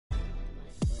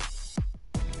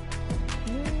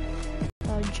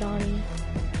Johnny.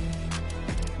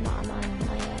 Nah, not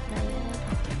yet, not yet.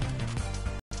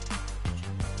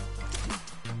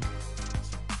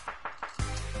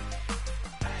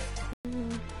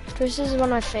 This is one of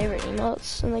my favorite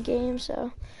emotes in the game,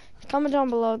 so comment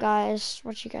down below, guys,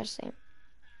 what you guys think.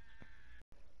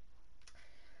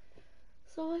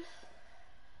 So,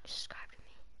 Subscribe to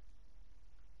me.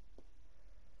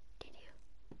 Did you?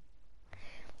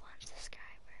 1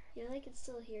 subscriber. yeah, I can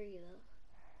still hear you though.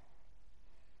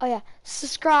 Oh yeah,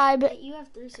 subscribe. Wait, you have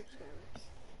 3 subscribers.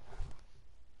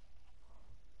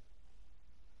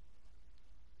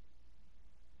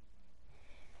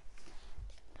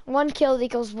 1 kill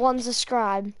equals 1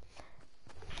 subscribe.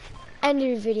 End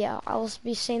your video. I will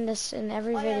be saying this in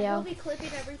every video. Yeah, we'll be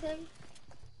clipping everything.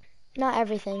 Not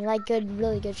everything, like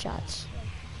really good shots.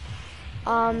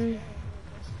 I don't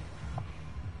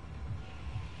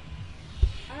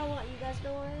want you guys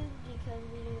knowing because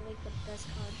we do like the best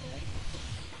content.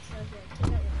 So here,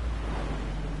 check out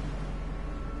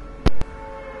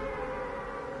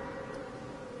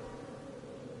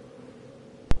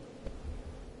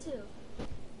your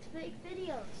to make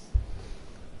videos.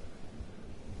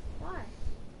 Why?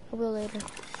 I will later.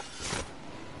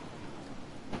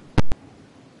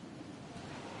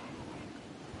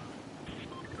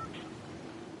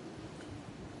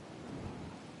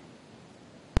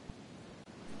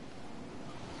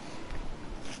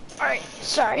 Alright,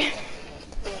 sorry.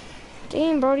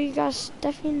 Damn, bro, you guys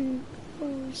definitely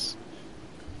knows.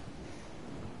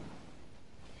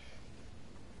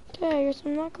 Okay, I guess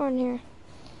I'm not going here.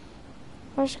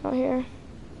 I'll just go here.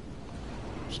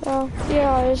 So,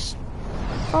 yeah, guys,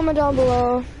 comment down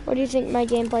below what do you think my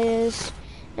gameplay is.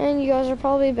 And you guys are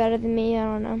probably better than me, I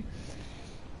don't know.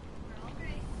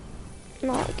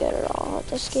 Not good at all at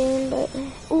this game, but...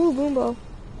 Ooh, Boombo.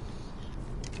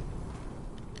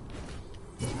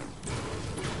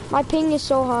 My ping is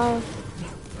so high.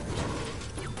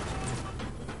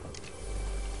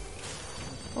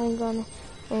 I'm gonna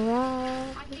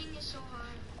ride. My ping is so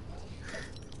high.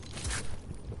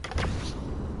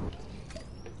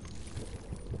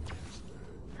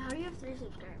 How do you have 3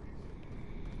 subscribers?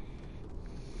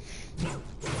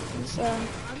 So,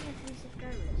 How do you have 3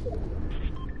 subscribers? I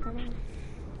don't know.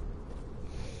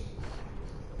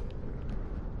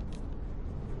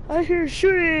 I hear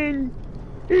shooting.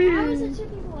 How is it 2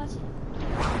 people watching?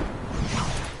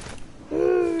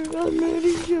 I'm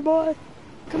ready, you boy.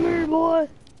 Come here, boy.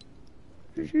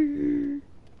 Ooh,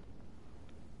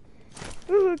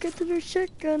 I got the new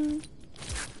shotgun.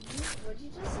 What did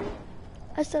you just say?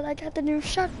 I said I got the new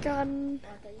shotgun. Oh,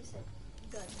 I thought you said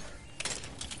gun.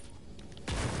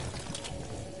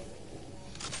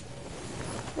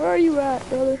 Where are you at,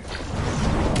 brother?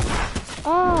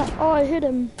 Ah, oh, I hit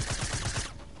him.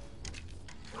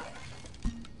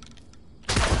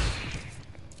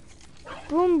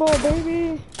 Boom ball,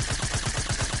 baby.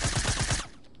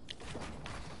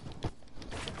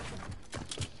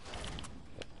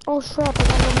 Oh, crap, I got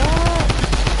the mat.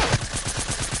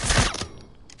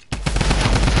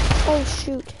 Oh,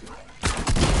 shoot.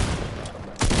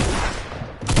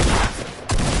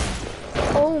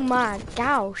 Oh my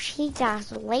gosh, he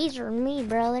just lasered me,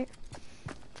 brother.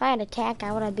 If I had attack,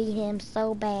 I would have beat him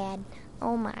so bad.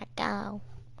 Oh my god.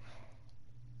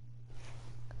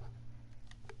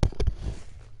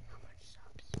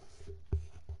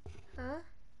 Huh?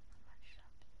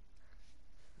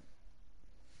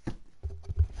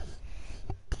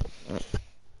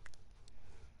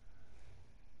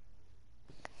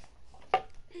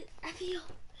 I feel.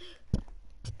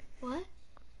 What?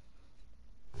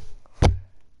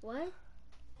 What?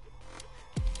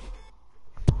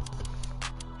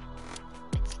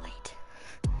 It's late.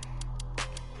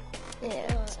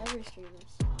 Yeah. Every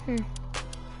streamers.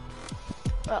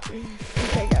 Well,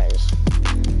 okay guys.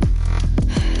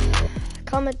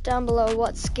 Comment down below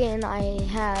what skin I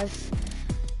have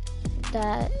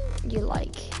that you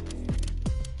like.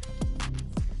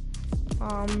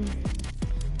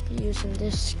 Using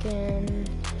this skin.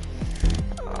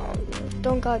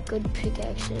 Don't got good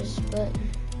pickaxes, but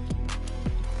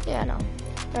yeah, no,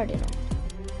 I already know.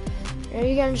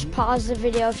 You can just pause the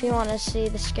video if you want to see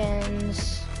the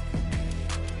skins.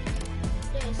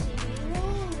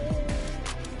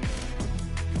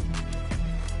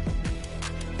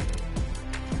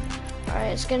 Alright,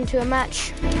 let's get into a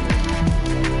match.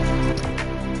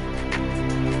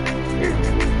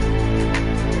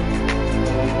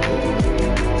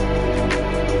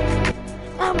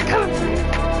 I'm coming for you.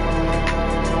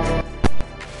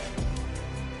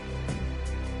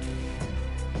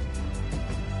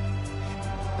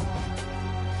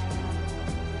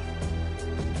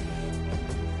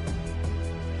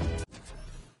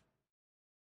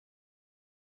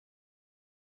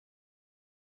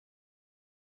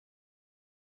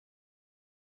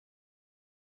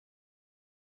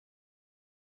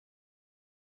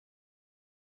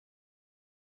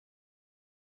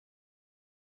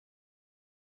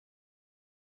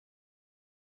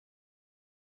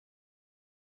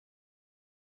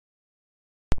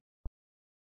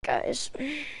 guys.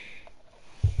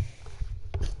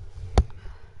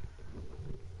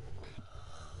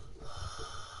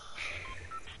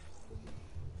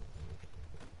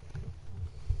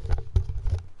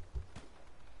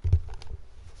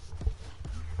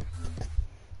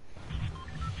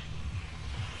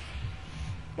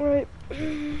 Right.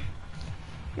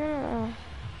 No.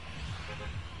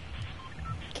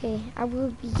 Okay, I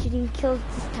will be getting killed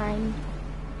this time.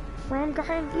 From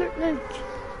behind Loot Lake.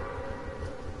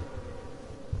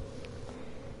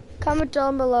 Comment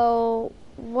down below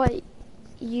what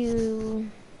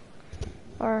you,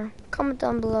 or comment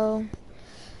down below.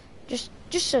 Just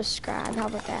subscribe. How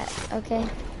about that? Okay,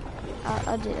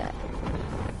 I'll do that.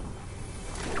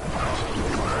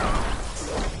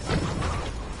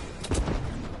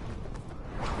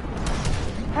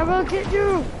 I will get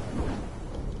you.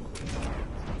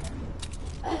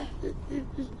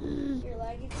 You're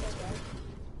lagging so bad.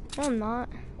 No, I'm not.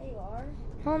 There you are.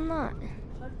 No, I'm not.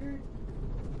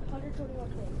 121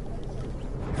 ping.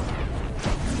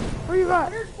 Where you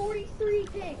at? 143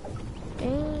 ping.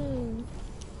 Dang.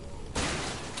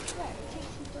 Yeah, it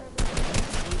takes you forever.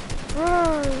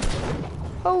 Run.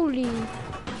 Holy.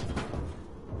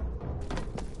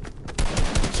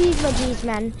 Cheese emojis,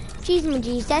 man. Cheese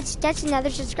emojis. That's another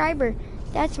subscriber.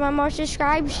 That's one more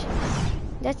subscribes.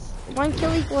 That's 1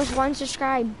 kill equals 1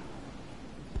 subscribe.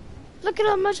 Look at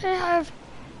how much I have.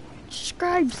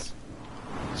 Subscribes.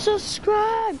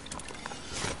 Subscribe.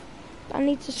 I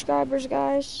need subscribers,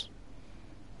 guys.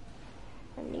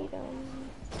 I need them.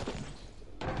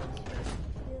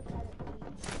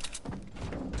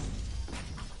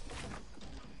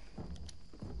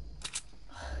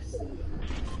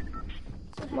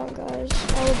 Come on, guys.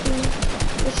 I will be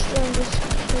the strongest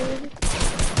kid.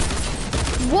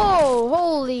 Whoa!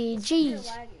 Holy jeez.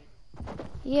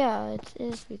 Yeah, it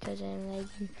is because I'm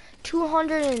lagging.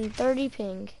 230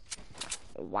 ping.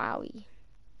 Wowie.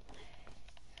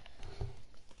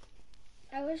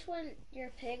 I wish when your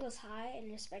ping was high and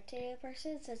you're spectating a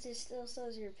person, since it still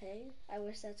shows your ping, I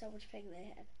wish that's how much ping they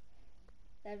had.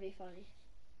 That'd be funny.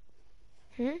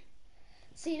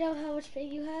 So you know how much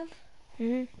ping you have?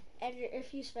 And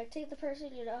if you spectate the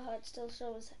person, you know how it still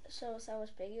shows how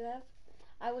much ping you have?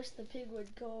 I wish the ping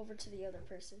would go over to the other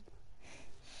person.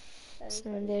 So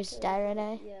there's die right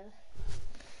eye? Yeah.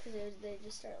 Because they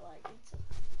just start lagging. So.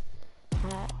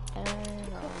 I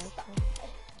don't know.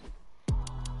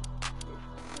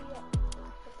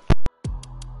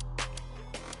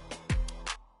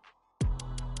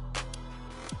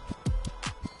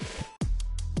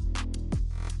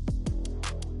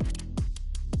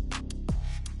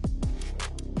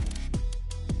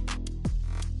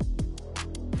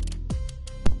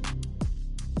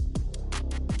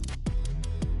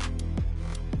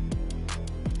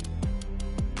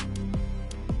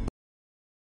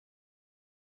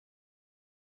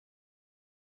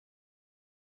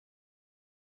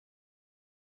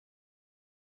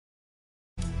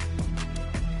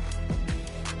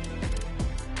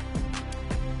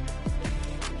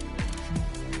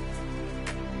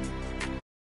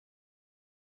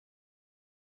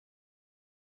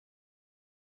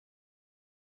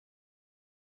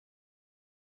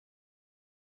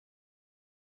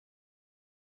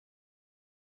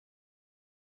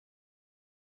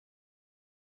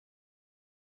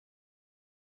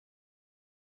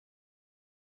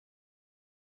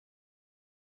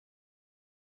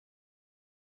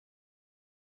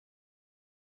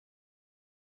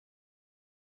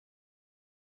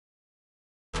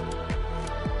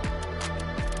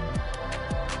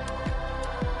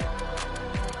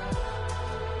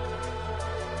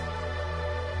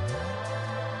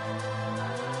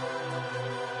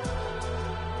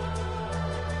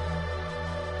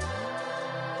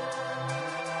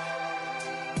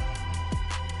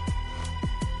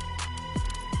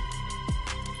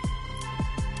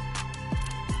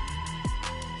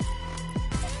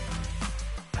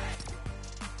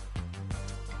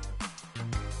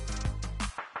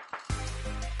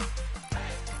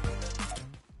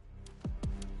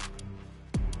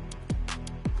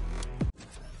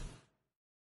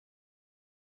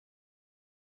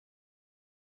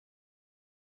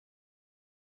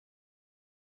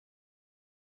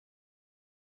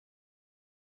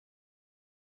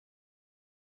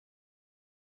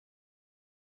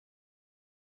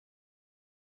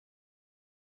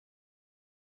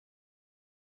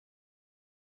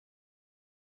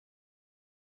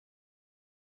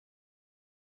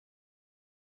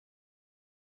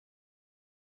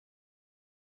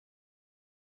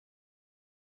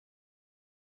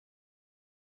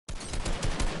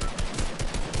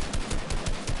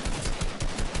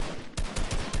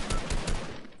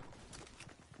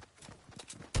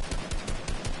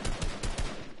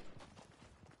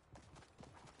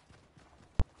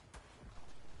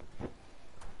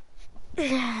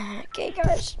 Okay,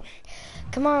 guys.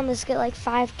 Come on, let's get like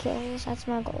 5 kills. That's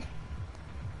my goal.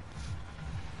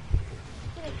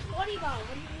 Get a 20 bomb. What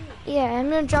do you mean? Yeah, I'm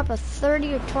gonna drop a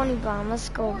 30 or 20 bomb. Let's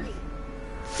go. 40.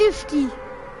 50.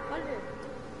 100.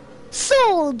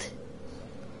 Sold.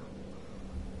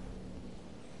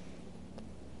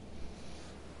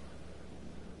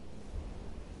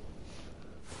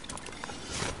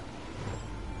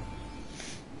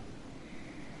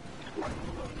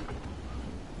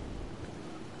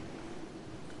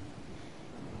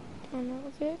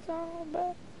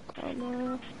 Come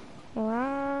on,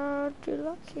 ride till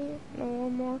I can't no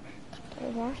more.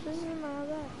 The horses in my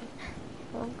back.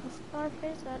 Walk off my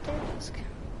face at desk.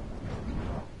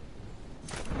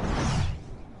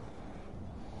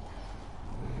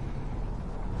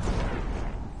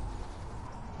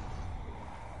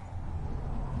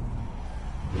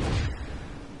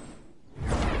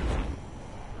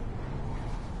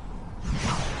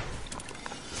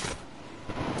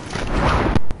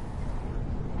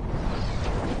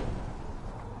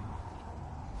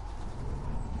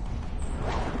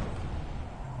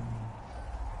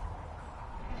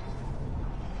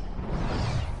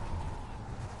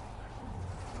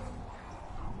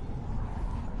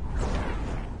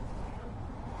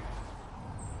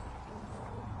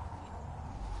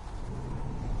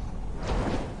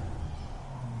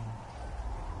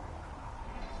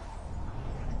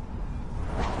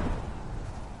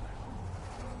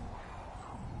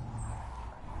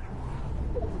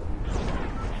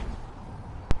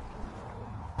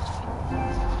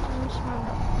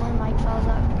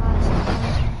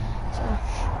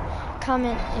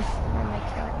 Comment if my mic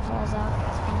falls out.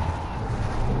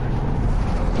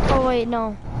 Oh wait,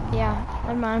 no. Yeah,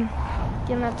 never mind.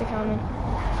 You don't have to comment.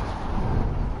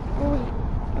 Oh wait.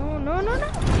 Oh no no no.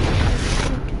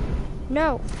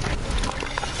 No.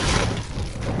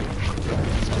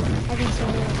 I can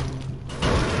still hear it.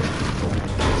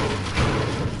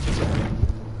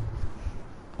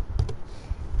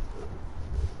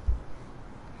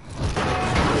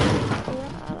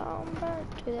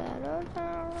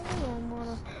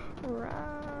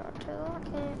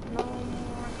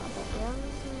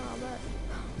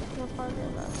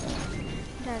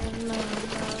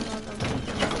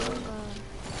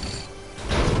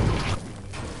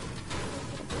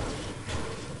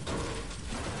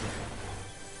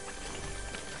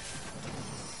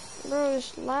 Bro,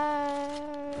 it's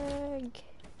lag.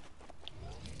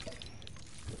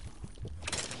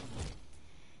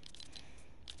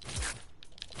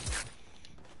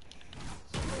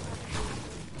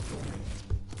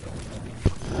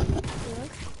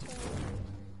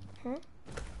 Huh?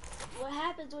 What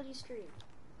happens when you stream?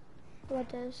 What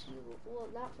does? Well,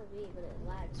 not for me, but it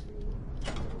lags for you.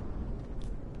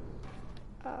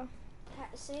 Oh.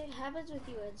 Say it happens with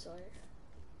you and Sawyer.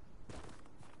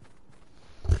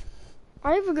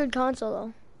 I have a good console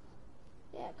though.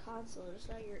 Yeah, console, it's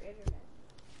not your internet.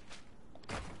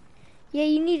 Yeah,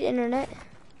 you need internet.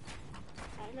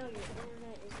 I know your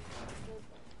internet isn't good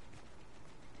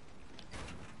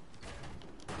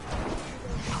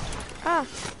though.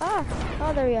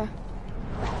 Oh, there we go.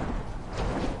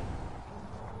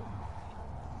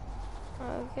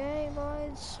 Okay,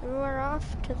 boys, we're off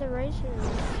to the races.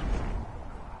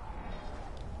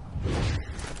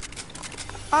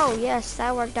 Oh, yes,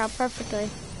 that worked out perfectly.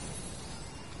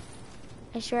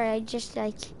 I swear, I just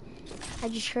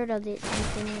heard of it,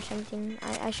 something.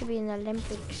 I should be in the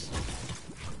Olympics.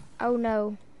 Oh,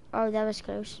 no. Oh, that was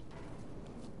close.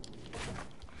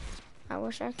 I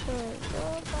wish I could.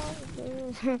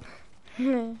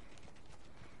 I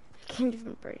can't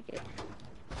even break it.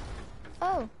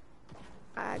 Oh.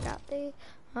 I got the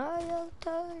higher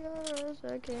tires,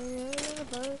 I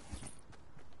can't play.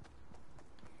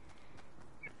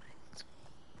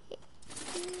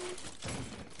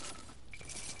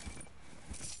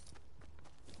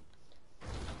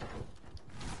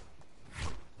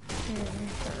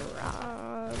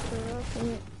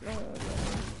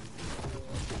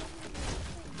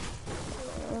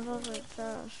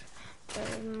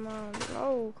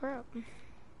 Oh crap.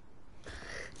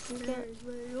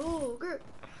 Oh, good.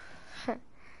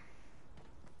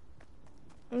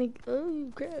 Like,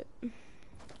 oh crap.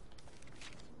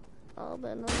 I've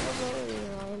been on the boat,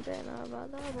 I've been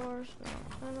about the bars,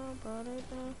 about it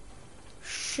now.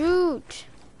 Shoot!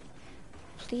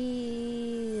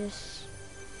 Please.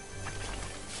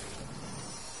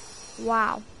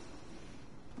 Wow.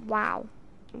 Wow.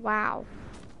 Wow.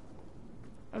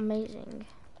 Amazing.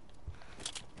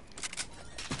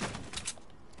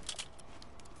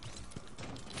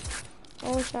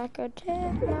 I wish I could take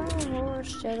my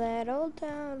horse to that old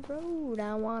town road.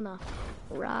 I wanna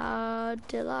ride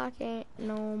till I can't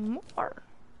no more.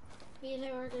 Me and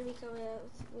him are gonna be coming out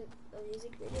with a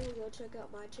music video. Go check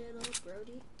out my channel,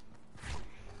 Brody.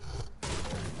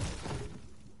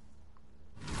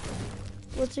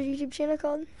 What's your YouTube channel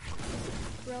called?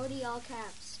 Brody, all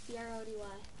caps. BRODY.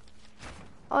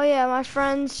 Oh yeah, my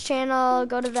friend's channel.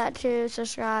 Go to that too.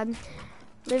 Subscribe.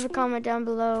 Leave a comment down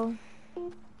below.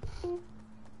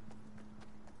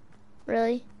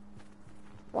 Really?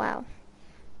 Wow.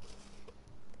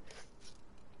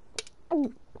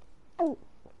 Oh. Oh.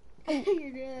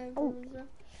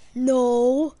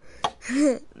 No.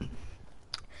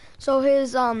 So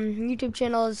his YouTube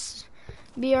channel is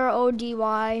BRODY,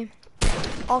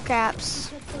 all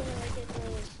caps.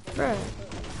 Bro,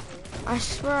 I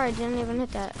swear I didn't even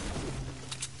hit that.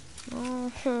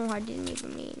 Oh, I didn't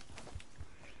even mean.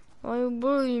 Why you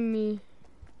bullying me?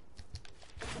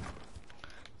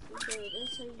 So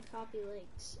that's how you copy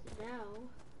links. Now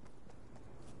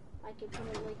I can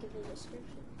put a link in the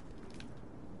description.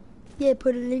 Yeah,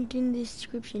 put a link in the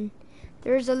description.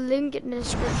 There's a link in the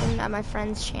description at my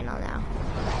friend's channel now.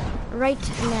 Right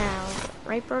now.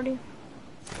 Right, Brody?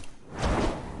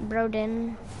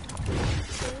 Broden.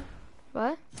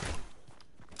 What?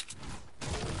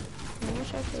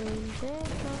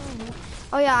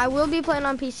 Oh yeah, I will be playing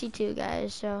on PC too,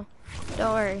 guys, so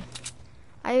don't worry.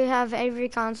 I have every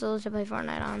console to play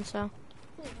Fortnite on, so.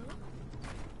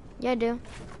 Yeah, I do.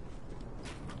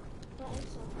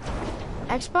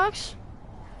 Xbox?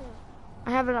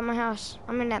 I have it at my house.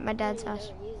 I'm in at my dad's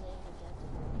house.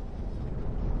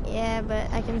 Yeah, but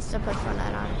I can still put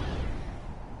Fortnite on.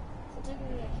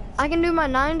 I can do my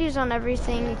 90s on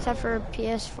everything except for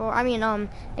PS4. I mean,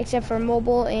 except for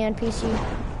mobile and PC.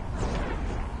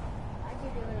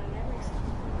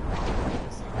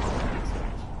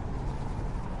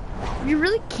 You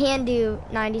really can do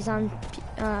 90s on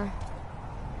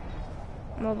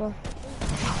mobile.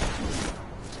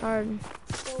 It's hard.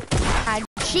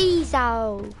 Jesus.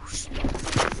 Guys,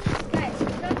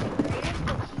 he's not the greatest,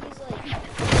 but he's like,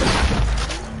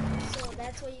 so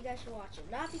that's why you guys should watch him.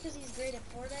 Not because he's great at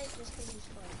Fortnite, just because he's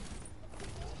fun.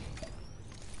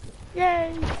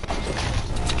 Yay!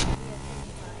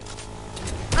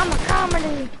 I'm a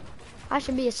comedy. I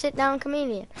should be a sit-down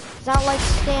comedian, because I don't like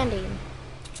standing.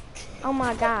 Oh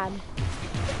my God.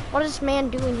 What is this man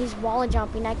doing? He's wall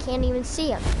jumping. I can't even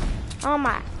see him. Oh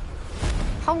my.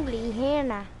 Holy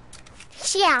Hannah.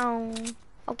 Xiao.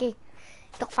 Okay.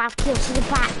 Got 5 kills to the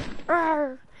pot.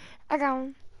 I got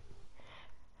him.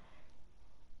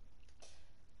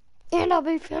 And I'll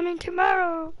be filming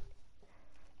tomorrow.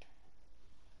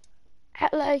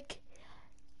 At like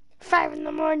 5 in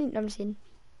the morning. No, I'm just kidding.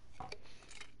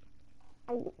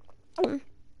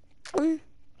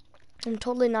 I'm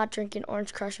totally not drinking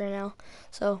Orange Crush right now.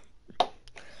 So, all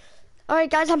right,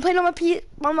 guys, I'm playing on my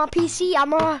PC.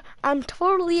 I'm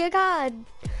totally a god.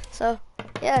 So,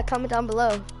 yeah, comment down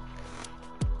below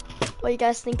what you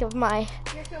guys think of my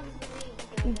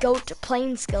goat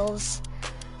playing skills.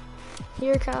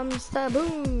 Here comes the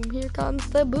boom. Here comes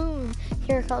the boom.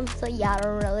 Here comes the yeah, I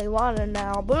don't really want it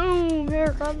now. Boom.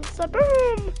 Here comes the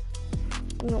boom.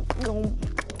 Boom, boom,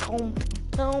 boom,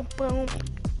 boom, boom.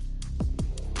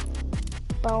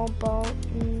 Boom, boom.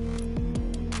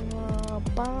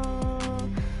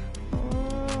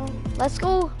 Let's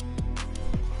go.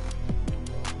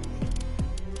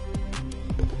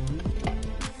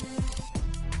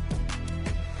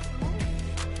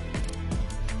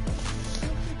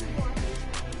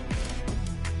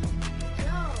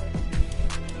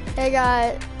 Hey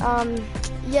guys,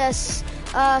 yes,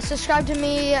 subscribe to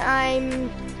me. I'm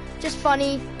just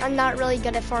funny. I'm not really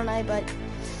good at Fortnite, but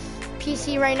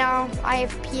PC right now. I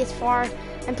have PS4.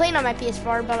 I'm playing on my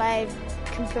PS4, but I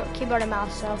have keyboard and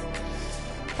mouse, so.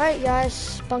 Alright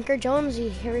guys, Bunker Jonesy,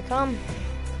 here we come.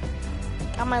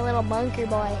 Got my little bunker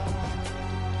boy.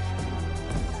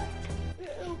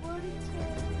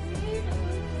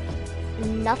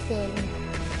 Nothing.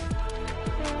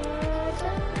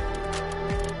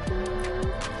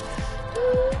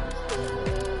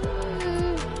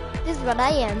 This is what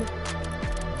I am.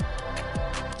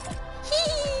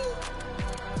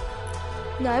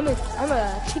 No, I'm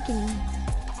a chicken.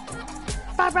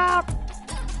 Bye.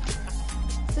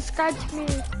 Subscribe to me.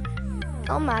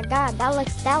 Oh my God, that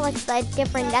looks like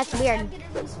different. That's weird.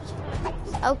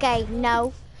 Okay,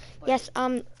 no. Yes,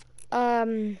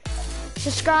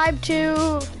 subscribe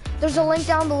to. There's a link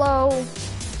down below.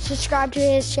 Subscribe to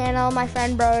his channel, my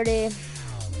friend Brody.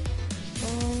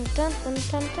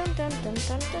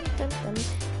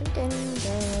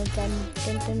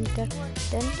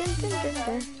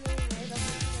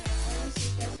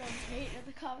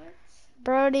 the comments.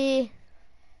 Brody.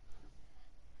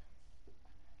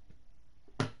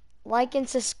 Like and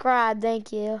subscribe,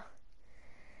 thank you.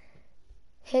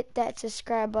 Hit that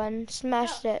subscribe button,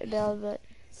 smash that bell button.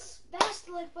 Smash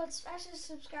the like button, smash the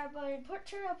subscribe button,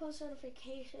 turn on post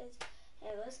notifications,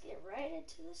 and let's get right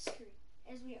into the screen,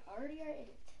 as we already are in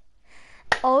it.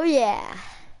 Oh yeah.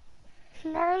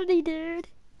 Gnarly, dude.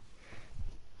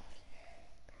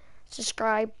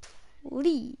 Subscribe,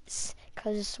 please,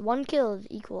 because 1 kill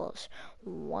equals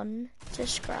 1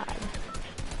 subscribe.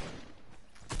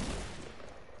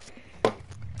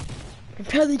 I'm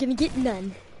probably gonna get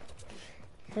none.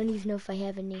 I don't even know if I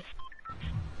have any.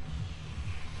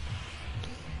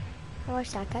 I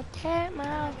wish I could take my...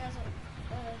 Guys,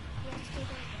 you have to take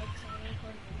those likes and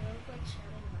record a video real quick,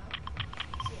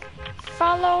 shouting them out.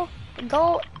 Follow,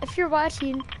 go, if you're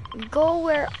watching, go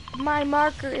where my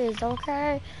marker is,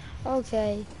 okay?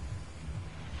 Okay.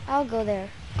 I'll go there.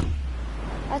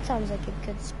 That sounds like a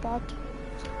good spot.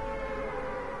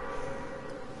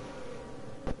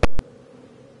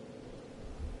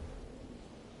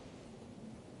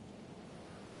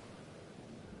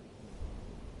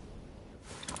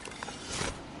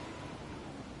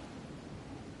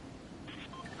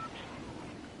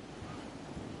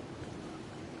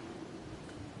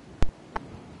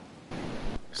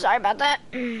 Sorry about that.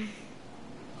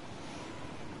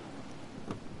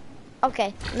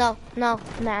 Okay, no,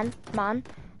 man.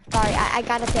 Sorry, I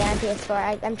gotta pay on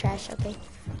PS4. I'm trash, okay?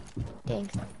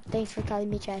 Thanks for calling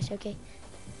me trash, okay?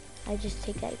 I just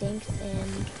take that, thanks,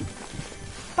 and...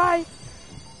 Bye!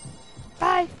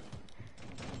 I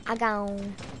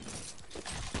gone.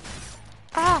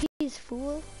 Ah, he's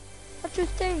fool. What you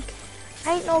think?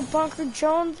 I ain't no Bunker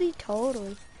Jonesy,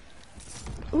 totally.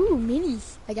 Ooh,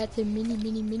 minis. I got the mini.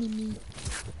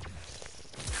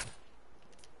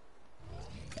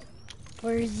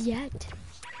 Where's he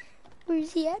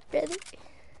at? Brother?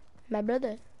 My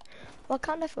brother. What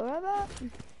kind of forever?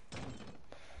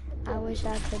 I wish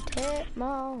I could take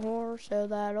my horse to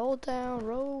that old town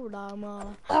road I'm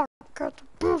on. I got the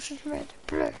bushes ready to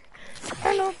play.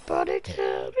 Ain't nobody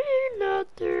tell me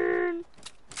nothing.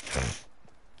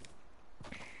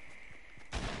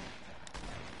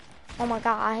 Oh my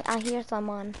god, I hear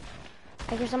someone.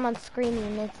 I hear someone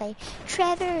screaming and say,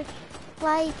 Trevor,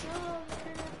 like...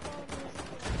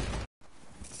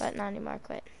 But not anymore,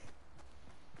 quit.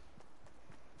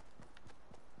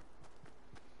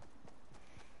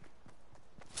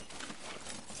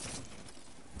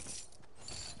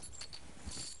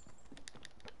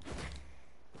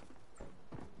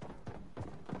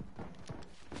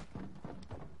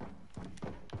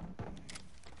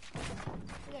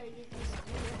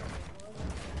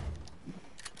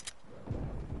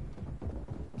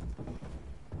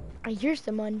 I hear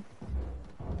someone.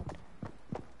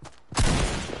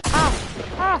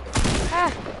 Ah!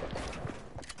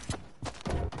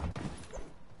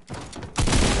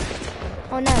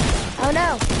 Oh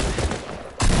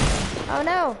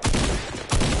no!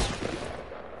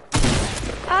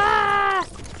 Ah!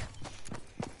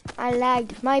 I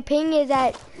lagged. My ping is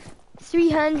at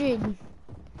 300.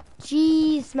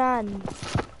 Jeez, man.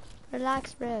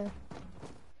 Relax, bro.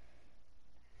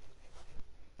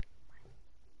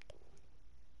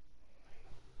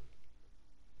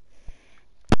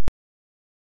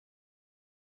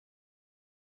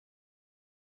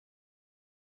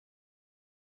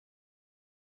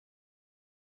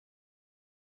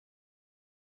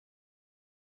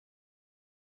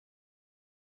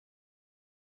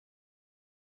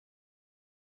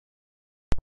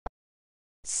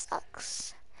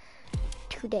 Sucks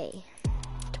today.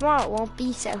 Tomorrow it won't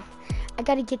be so. I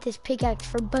gotta get this pickaxe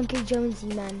for Bunker Jonesy,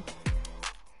 man.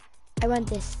 I want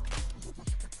this.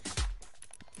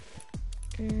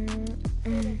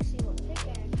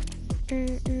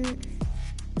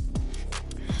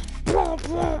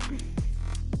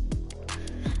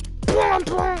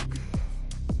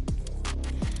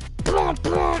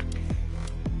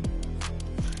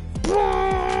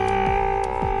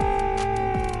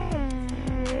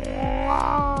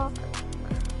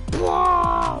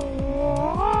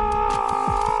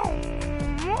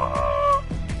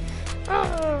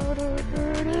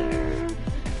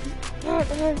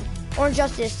 Orange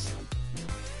Justice.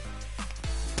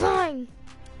 Fine.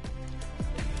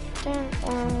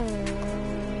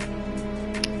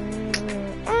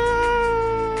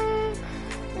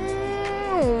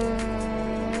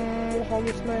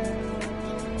 Homeless man.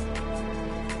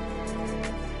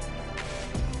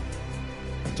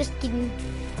 Just kidding.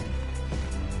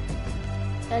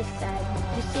 That's sad.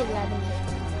 You see a lot of it.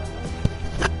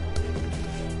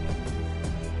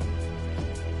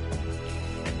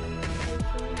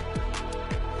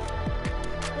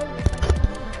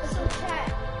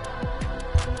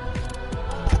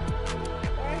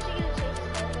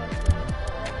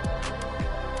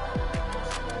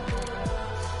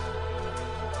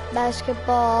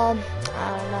 Basketball, I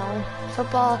don't know.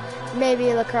 Football,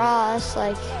 maybe lacrosse,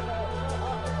 like,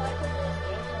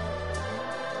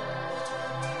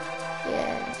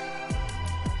 yeah.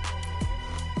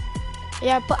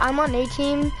 Yeah, but I'm on A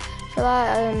team for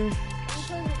that,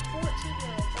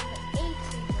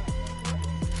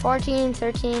 14,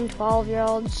 13,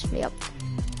 12-year-olds, yep.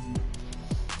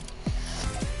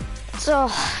 So,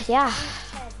 yeah.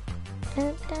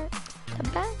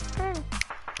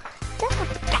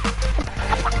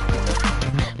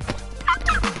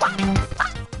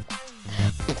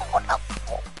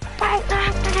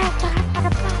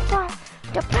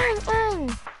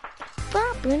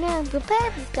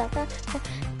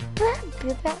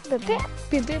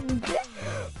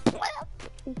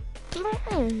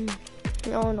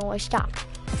 No, no, I stopped.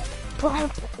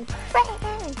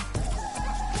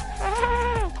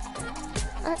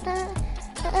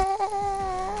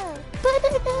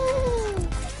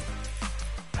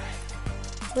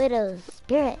 Little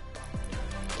spirit.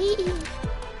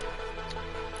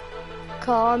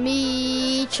 Call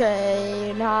me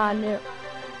Trey. Nah, no.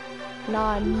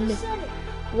 Nah, no.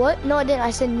 What? No, I didn't.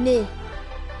 I said ni.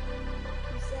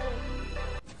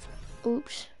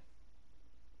 Oops.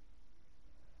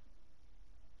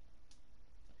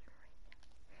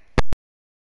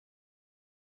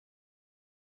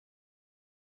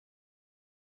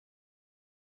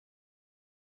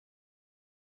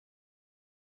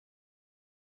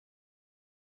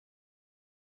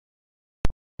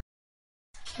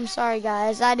 I'm sorry,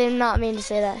 guys. I did not mean to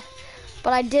say that.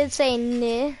 But I did say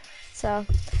ni, so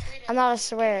I'm not a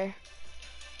swearer.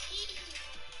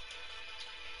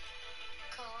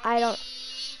 I don't.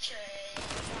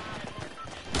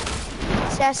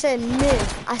 See, I said ni.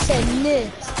 I said ni.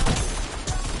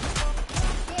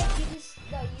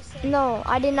 No,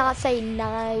 I did not say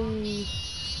ni.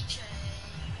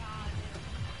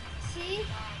 See?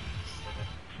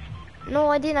 No,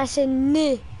 I didn't. I said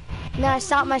ni. Then I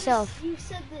stopped myself. You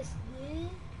said this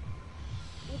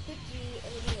with the G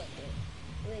and then you went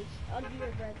there. Like, under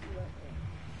your breath you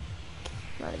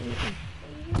went there.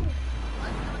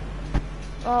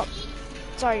 Well,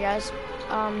 sorry guys.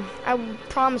 I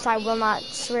promise I will not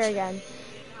swear again.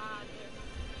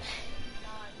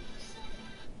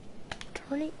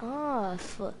 Turn it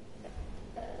off.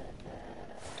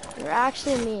 You're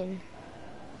actually mean.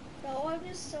 No, I'm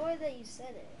just sorry that you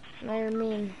said it. No, you're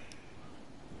mean.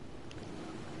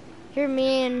 You're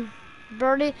mean.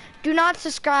 Birdie, do not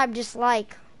subscribe, just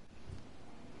like.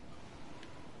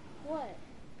 What?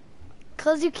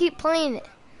 Cause you keep playing it.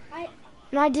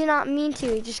 And I did not mean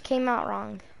to, it just came out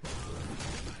wrong.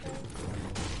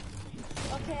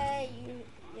 Okay,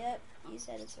 yep, you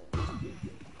said it so.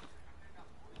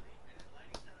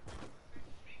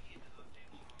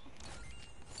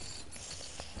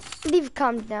 Leave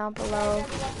comments down below.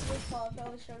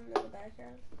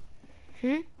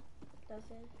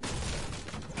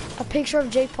 A picture of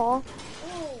Jake Paul?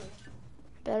 Oh.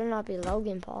 Better not be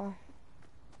Logan Paul.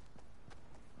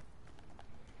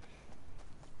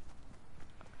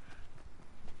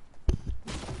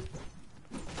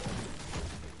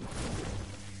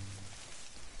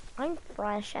 I'm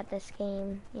fresh at this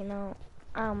game, you know.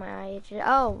 Oh my age.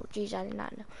 Oh, geez, I did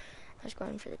not know. I was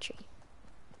going for the tree.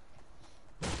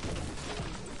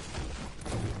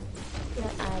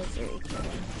 My eyes are itching.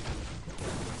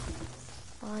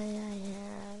 Why I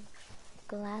have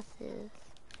glasses.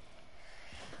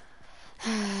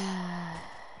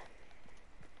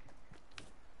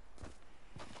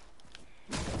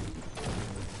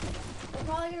 We're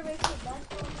probably gonna make some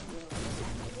basketball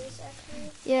videos after this, actually.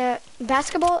 Yeah,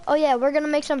 basketball? Oh yeah, we're gonna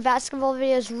make some basketball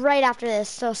videos right after this,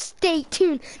 so stay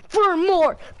tuned for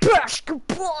more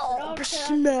basketball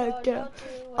smackdown.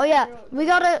 Oh yeah, we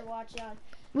got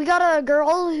a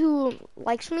girl who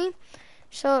likes me,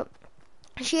 so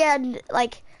she had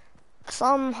like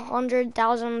some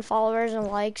 100,000 followers and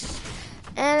likes,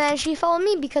 and then she followed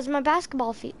me because of my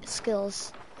basketball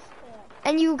skills. Yeah.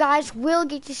 And you guys will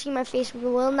get to see my face. We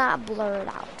will not blur it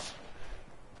out.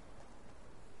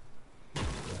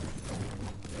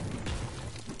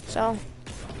 So.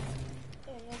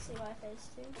 Yeah, you'll see my face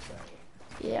too. So.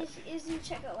 Yeah. If you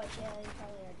check out my channel, you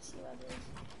probably already see my face.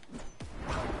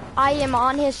 I am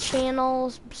on his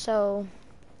channel, so.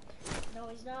 No,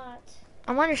 he's not.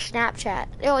 I'm on your Snapchat.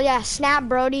 Oh yeah, Snap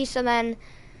Brody. So then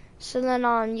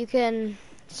you can.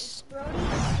 Brody _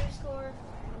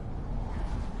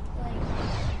 like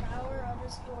power _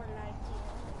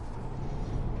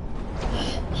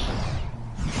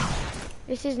 19.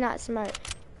 This is not smart.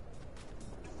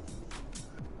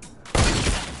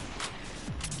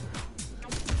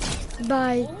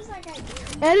 Bye. What was that guy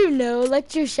doing? I don't know.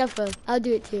 Electro shuffle. I'll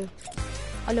do it too.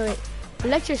 Oh no, wait.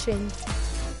 Electric swing.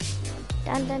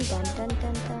 Dun dun dun dun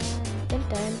dun dun dun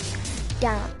dun.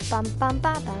 Yeah, bum bum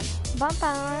bum bum bum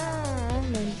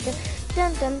bum.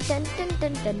 Dun dun dun dun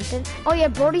dun dun dun. Oh yeah,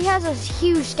 Brody has a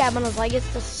huge scab on his leg.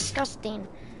 It's disgusting.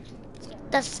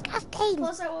 Disgusting.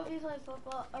 Plus, I won't be playing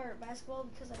football or basketball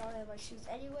because I don't have my shoes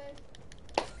anyway.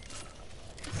 So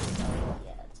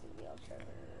yeah, it's gonna be all Trevor.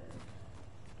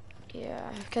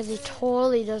 Yeah, because he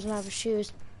totally doesn't have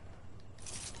shoes.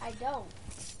 I don't.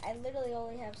 I literally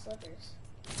only have slippers.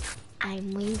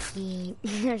 I'm winking.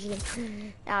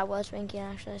 I was winking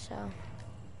actually, so.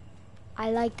 I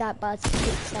like that, but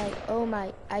it's like, oh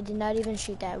my, I did not even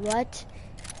shoot that. What?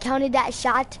 Counted that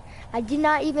shot? I did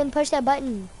not even push that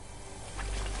button.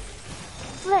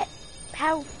 Flip.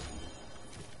 How? I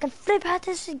can flip out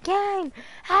this game.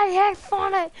 I had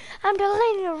fun. I'm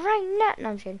deleting it right now. No,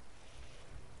 I'm kidding.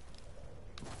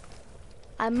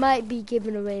 I might be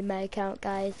giving away my account,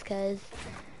 guys, because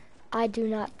I do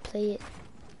not play it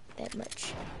that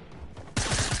much.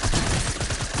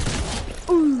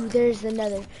 Ooh, there's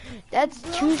another. That's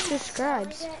 2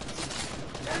 subscribes. No,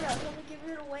 I'm gonna give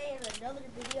it away in another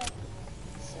video.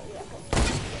 So yeah,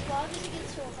 as long as it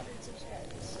gets to 100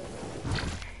 subscribers. So.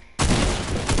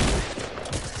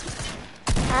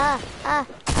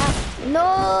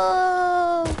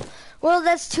 No! Well,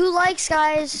 that's 2 likes,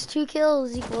 guys. 2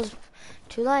 kills equals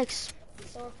 2 likes.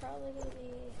 So we're probably gonna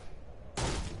be.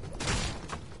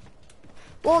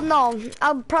 Well, no,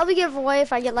 I'll probably give away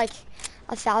if I get like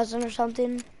 1,000 or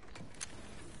something.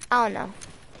 I don't know.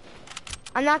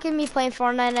 I'm not gonna be playing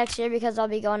Fortnite next year because I'll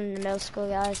be going into middle school,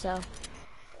 guys. So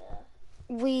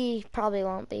we probably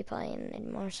won't be playing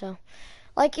anymore. So,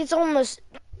 like, it's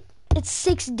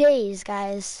 6 days,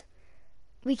 guys.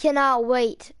 We cannot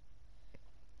wait.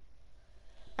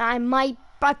 I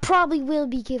probably will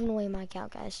be giving away my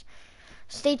account, guys.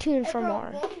 Stay tuned for more.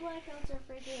 Both of my accounts are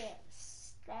freaking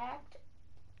stacked.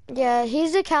 Yeah,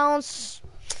 his accounts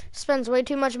spends way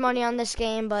too much money on this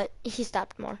game, but he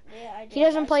stopped more. Yeah, I did. He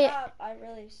doesn't play it. I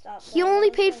really stopped. He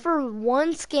only paid for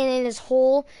 1 skin in his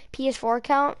whole PS4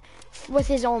 account with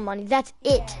his own money. That's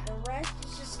it. Yeah, the rest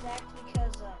is just stacked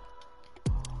because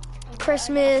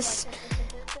Christmas.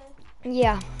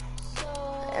 Yeah, So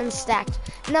and stacked.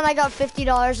 And then I got $50.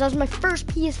 That was my first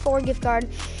PS4 gift card.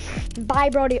 Bye,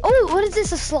 Brody. Oh, what is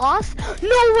this? A sloth?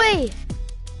 No way.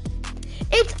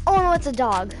 Oh no, it's a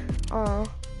dog. Oh,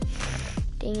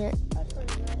 dang it.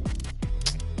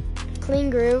 Clean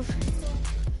Groove.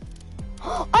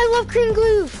 I love Clean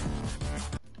Groove.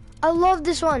 I love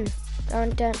this one. Dun,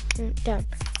 dun, dun, dun.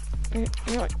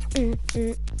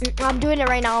 I'm doing it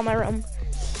right now in my room.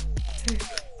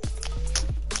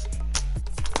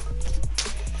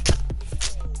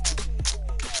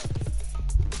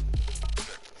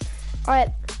 All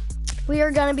right, we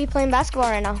are gonna be playing basketball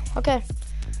right now. Okay.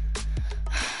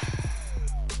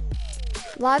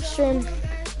 Live stream. Actually,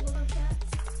 we're gonna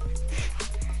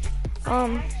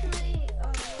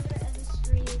end the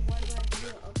stream when I do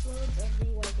uploads and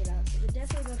rework it out. So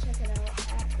definitely go check it out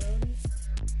at Brody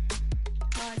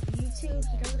on YouTube.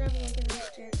 He doesn't have a link in the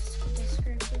description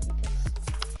because he's not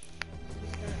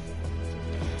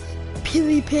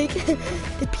Peely Pig.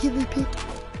 The Peely Pig.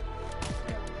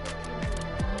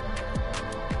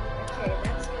 okay.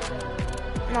 That's good.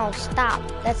 No, stop.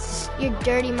 That's you're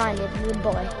dirty-minded little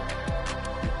boy.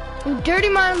 You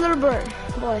dirty-minded little boy.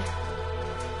 Yeah,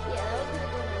 that was gonna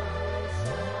go wrong. So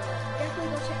definitely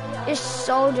go check me out. You're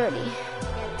so dirty. And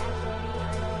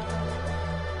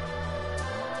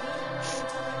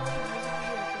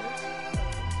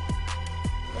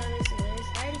at Brody,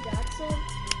 I already got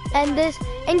some.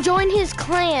 And join his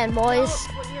clan, boys.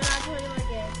 No, but you're not joining my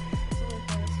game. It's only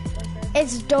first.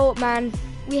 It's dope, man.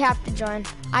 We have to join.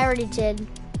 I already did.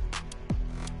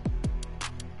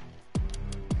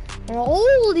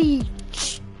 Holy!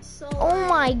 So, Oh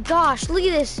my gosh! Look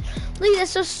at this! Look at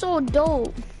this! This is so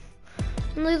dope.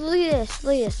 Look at this!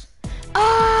 Look at this!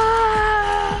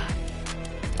 Ah!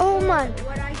 Oh my!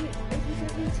 What I get, if you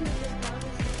give me 2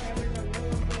 subscribers, I'm going to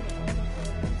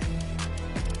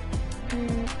all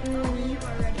the photos. You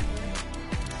already did.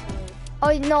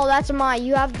 Oh no, that's mine.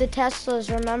 You have the Teslas,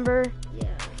 remember? Yeah.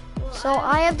 Well, So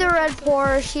I have the red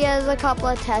Porsche. He has a couple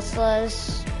of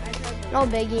Teslas. No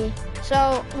biggie.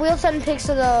 So we'll send pics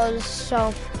of those.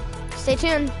 So stay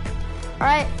tuned. All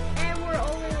right. And we're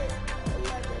only 11,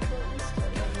 but we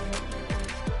still got it.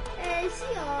 Hey,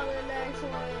 see y'all in the next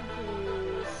one,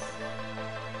 please.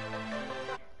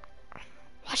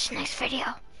 Watch the next video.